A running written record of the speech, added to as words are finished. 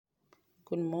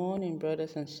Good morning,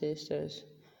 brothers and sisters.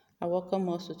 I welcome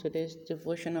us to today's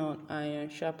devotional on iron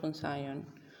sharpens iron.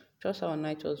 Trust our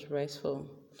night was restful.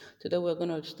 Today we're going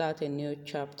to start a new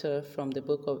chapter from the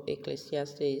book of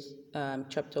Ecclesiastes,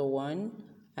 chapter 1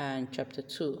 and chapter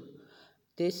 2.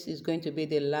 This is going to be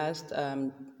the last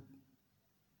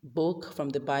book from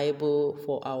the Bible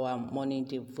for our morning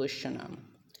devotional.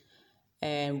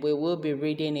 And we will be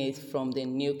reading it from the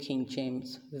New King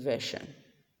James Version.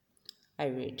 I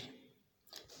read.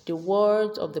 The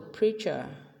words of the preacher,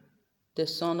 the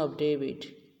son of David,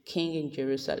 king in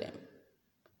Jerusalem.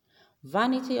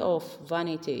 Vanity of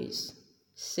vanities,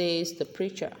 says the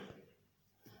preacher.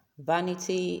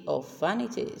 Vanity of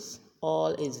vanities, all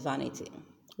is vanity.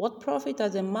 What profit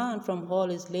has a man from all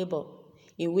his labor,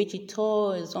 in which he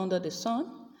toils under the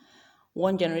sun?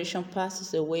 One generation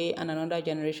passes away and another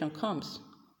generation comes,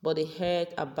 but the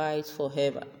earth abides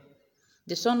forever.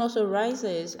 The sun also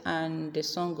rises and the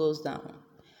sun goes down,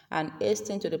 and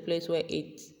hastens to the place where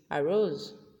it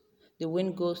arose. The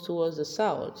wind goes towards the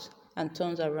south and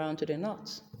turns around to the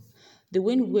north. The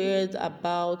wind whirls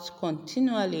about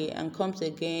continually and comes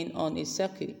again on its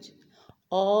circuit.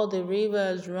 All the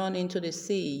rivers run into the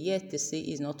sea, yet the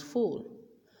sea is not full.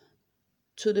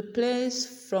 To the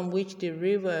place from which the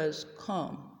rivers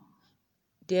come,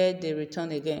 there they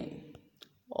return again.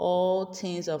 All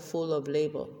things are full of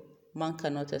labor. Man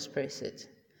cannot express it.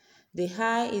 The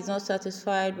eye is not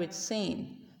satisfied with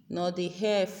seeing, nor the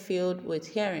ear filled with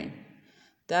hearing.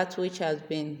 That which has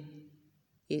been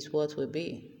is what will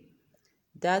be.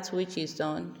 That which is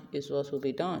done is what will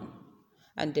be done.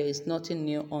 And there is nothing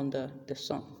new under the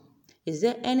sun. Is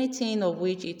there anything of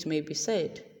which it may be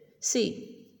said,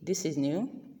 see, this is new?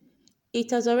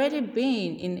 It has already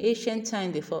been in ancient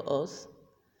time before us.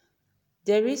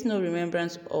 There is no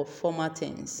remembrance of former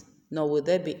things, nor will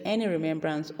there be any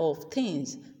remembrance of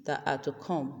things that are to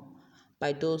come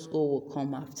by those who will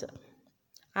come after.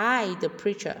 I, the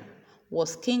preacher,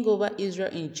 was king over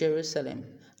Israel in Jerusalem,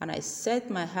 and I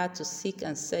set my heart to seek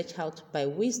and search out by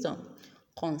wisdom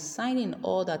concerning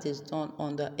all that is done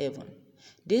under heaven.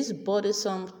 This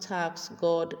burdensome task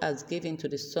God has given to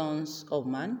the sons of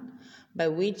man, by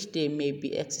which they may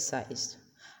be exercised.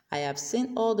 I have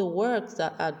seen all the works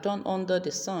that are done under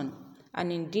the sun,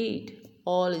 and indeed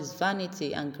all is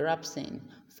vanity and grasping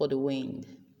for the wind.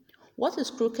 What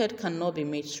is crooked cannot be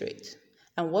made straight,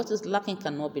 and what is lacking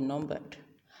cannot be numbered.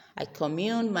 I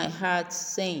communed my heart,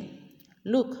 saying,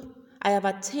 look, I have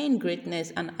attained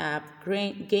greatness, and I have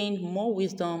gained more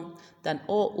wisdom than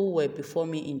all who were before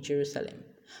me in Jerusalem.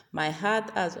 My heart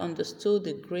has understood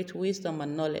the great wisdom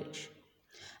and knowledge.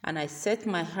 And I set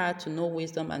my heart to know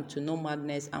wisdom and to know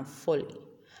madness and folly.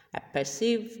 I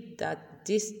perceive that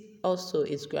this also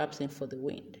is grasping for the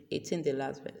wind. It's in the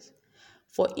last verse.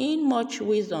 For in much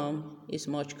wisdom is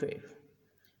much grief.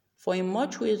 For in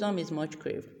much wisdom is much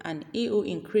grief, and he who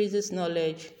increases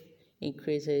knowledge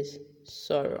increases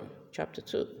sorrow. Chapter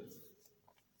 2.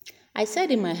 I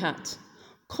said in my heart,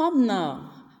 come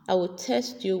now, I will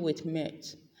test you with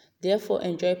mirth. Therefore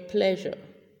enjoy pleasure.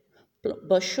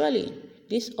 But surely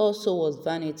this also was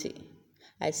vanity.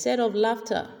 I said of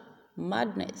laughter,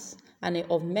 madness, and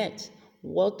of mirth,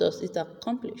 what does it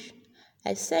accomplish?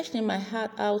 I searched in my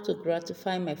heart how to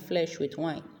gratify my flesh with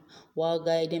wine, while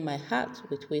guiding my heart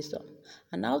with wisdom,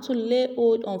 and how to lay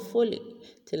hold on folly,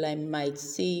 till I might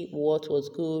see what was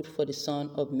good for the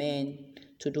Son of Man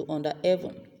to do under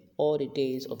heaven all the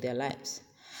days of their lives.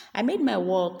 I made my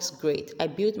works great. I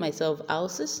built myself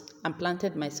houses and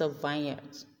planted myself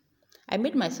vineyards. I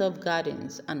made myself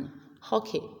gardens and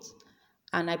orchards,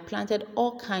 and I planted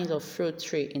all kinds of fruit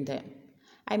trees in them.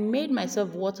 I made myself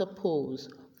water pools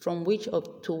from which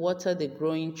to water the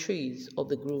growing trees of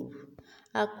the grove.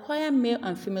 I acquired male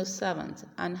and female servants,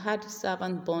 and had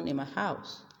servants born in my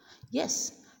house.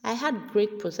 Yes, I had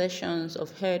great possessions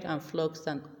of herd and flocks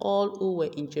than all who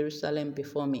were in Jerusalem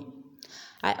before me.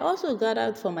 I also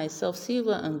gathered for myself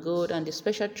silver and gold and the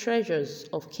special treasures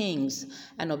of kings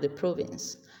and of the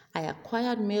province. I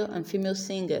acquired male and female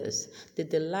singers, the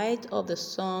delight of the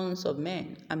sons of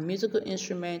men, and musical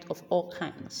instruments of all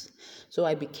kinds. So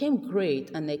I became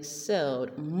great and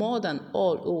excelled more than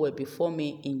all who were before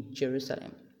me in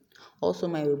Jerusalem. Also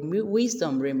my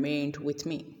wisdom remained with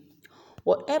me.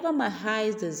 Whatever my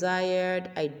eyes desired,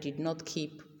 I did not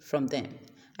keep from them.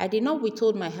 I did not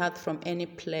withhold my heart from any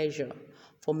pleasure,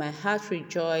 for my heart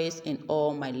rejoiced in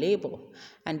all my labor,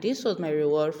 and this was my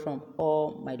reward from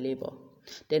all my labor.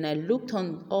 Then I looked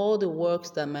on all the works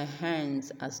that my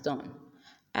hands has done,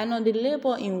 and on the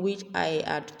labor in which I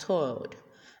had toiled,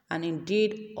 and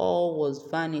indeed all was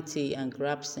vanity and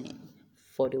grasping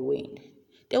for the wind.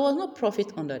 There was no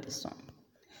profit under the sun.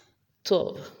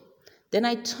 12. Then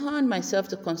I turned myself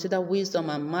to consider wisdom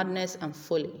and madness and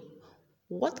folly.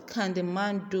 What can the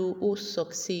man do who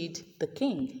succeeds the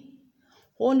king?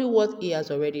 Only what he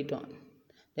has already done.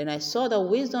 Then I saw that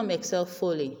wisdom excelled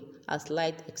folly, as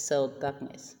light excelled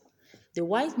darkness. The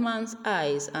wise man's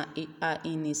eyes are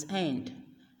in his hand,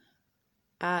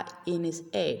 are in his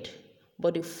head,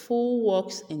 but the fool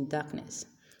walks in darkness.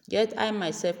 Yet I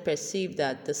myself perceive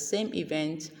that the same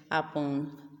event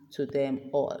happens to them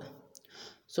all.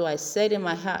 So I said in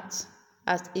my heart,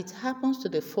 as it happens to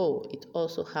the fool, it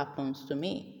also happens to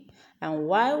me. And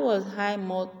why was I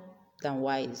more than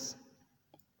wise?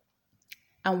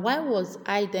 And why was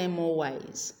I then more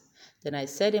wise? Then I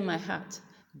said in my heart,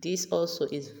 this also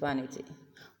is vanity.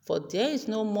 For there is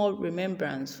no more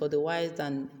remembrance for the wise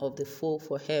than of the fool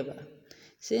forever,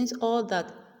 since all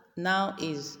that now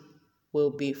is will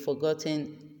be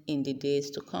forgotten in the days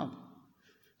to come.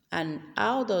 And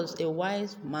how does a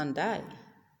wise man die?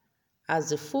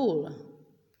 As a fool.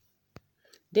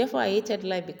 Therefore I hated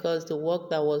life, because the work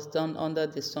that was done under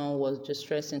the sun was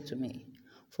distressing to me.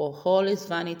 For all is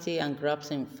vanity and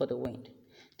grasping for the wind.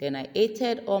 Then I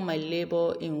hated all my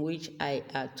labor in which I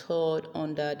had toiled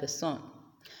under the sun,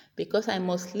 because I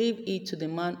must leave it to the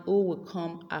man who will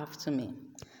come after me,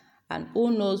 and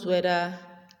who knows whether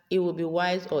he will be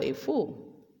wise or a fool.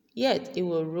 Yet he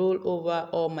will rule over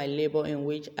all my labor in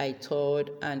which I toiled,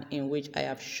 and in which I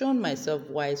have shown myself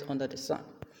wise under the sun.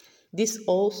 This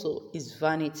also is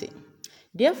vanity.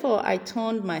 Therefore I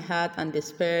turned my heart and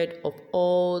despaired of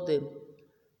all the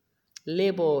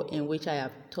labor in which I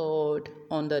have toiled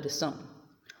under the sun.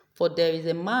 For there is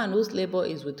a man whose labor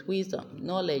is with wisdom,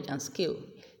 knowledge, and skill,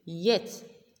 yet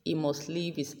he must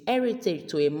leave his heritage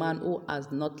to a man who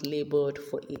has not labored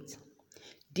for it.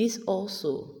 This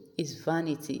also is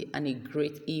vanity and a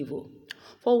great evil.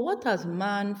 For what has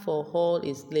man for all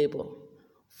his labor?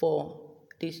 For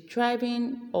the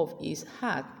striving of his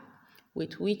heart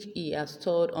with which he has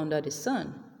toiled under the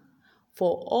sun.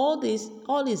 For all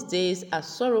his days are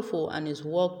sorrowful and his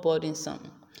work burdensome.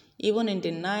 Even in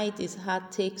the night his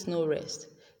heart takes no rest.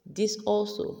 This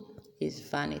also is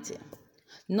vanity.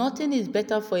 Nothing is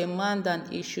better for a man than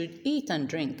he should eat and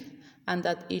drink, and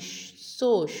that his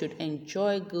soul should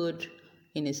enjoy good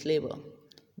in his labor.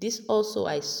 This also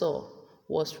I saw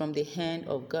was from the hand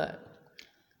of God.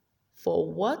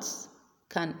 For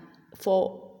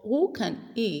who can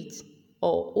eat,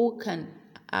 or who can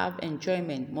have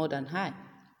enjoyment more than I?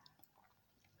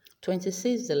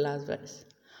 26, the last verse.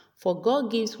 For God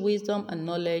gives wisdom and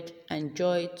knowledge and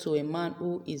joy to a man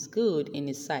who is good in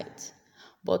his sight.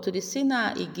 But to the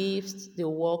sinner he gives the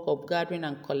work of gathering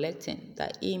and collecting,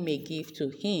 that he may give to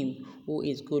him who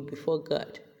is good before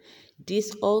God.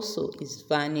 This also is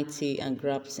vanity and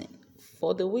grasping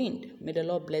for the wind. May the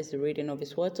Lord bless the reading of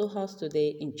his word to us today,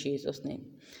 in Jesus' name.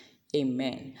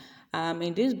 Amen.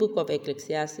 In this book of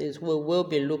Ecclesiastes, we will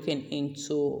be looking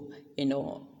into,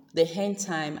 the end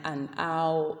time, and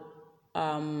how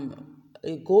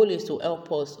the goal is to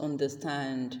help us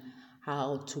understand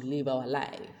how to live our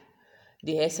life,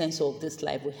 the essence of this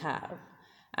life we have.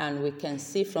 And we can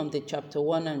see from the chapter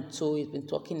 1 and 2, it's been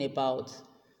talking about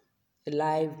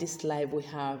this life we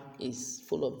have is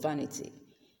full of vanity.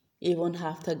 Even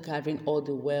after gathering all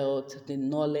the wealth, the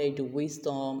knowledge, the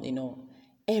wisdom,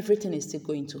 everything is still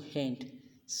going to end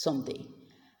someday.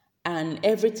 And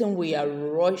everything we are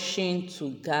rushing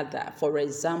to gather, for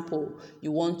example,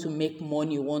 you want to make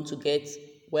money, you want to get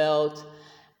wealth,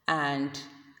 and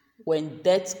when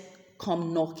death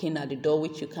come knocking at the door,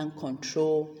 which you can't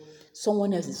control,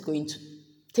 someone else is going to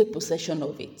take possession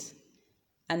of it.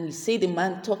 And you see the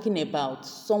man talking about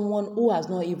someone who has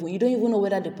not even, you don't even know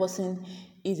whether the person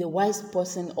is a wise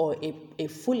person or a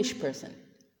foolish person.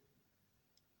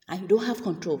 And you don't have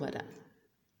control over that.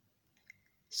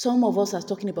 Some of us are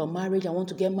talking about marriage. I want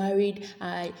to get married.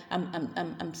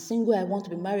 I'm single. I want to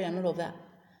be married, and all of that.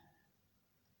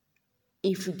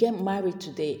 If you get married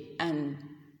today and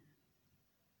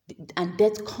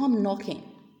death come knocking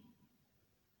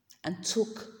and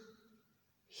took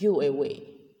you away,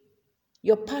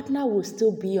 your partner will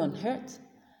still be on earth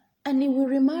and he will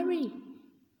remarry.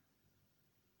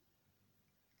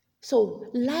 So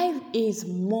life is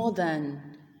more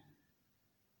than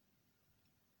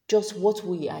just what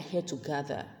we are here to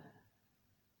gather.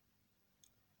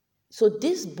 So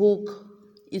this book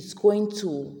is going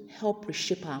to help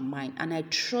reshape our mind, and I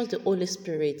trust the Holy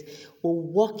Spirit will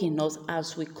work in us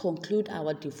as we conclude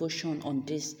our devotion on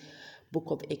this book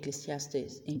of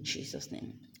Ecclesiastes, in Jesus'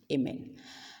 name. Amen.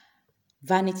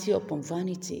 Vanity upon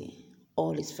vanity,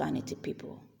 all is vanity,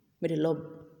 people. May the Lord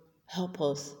help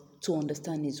us to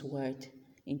understand his word,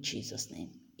 in Jesus' name.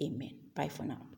 Amen. Bye for now.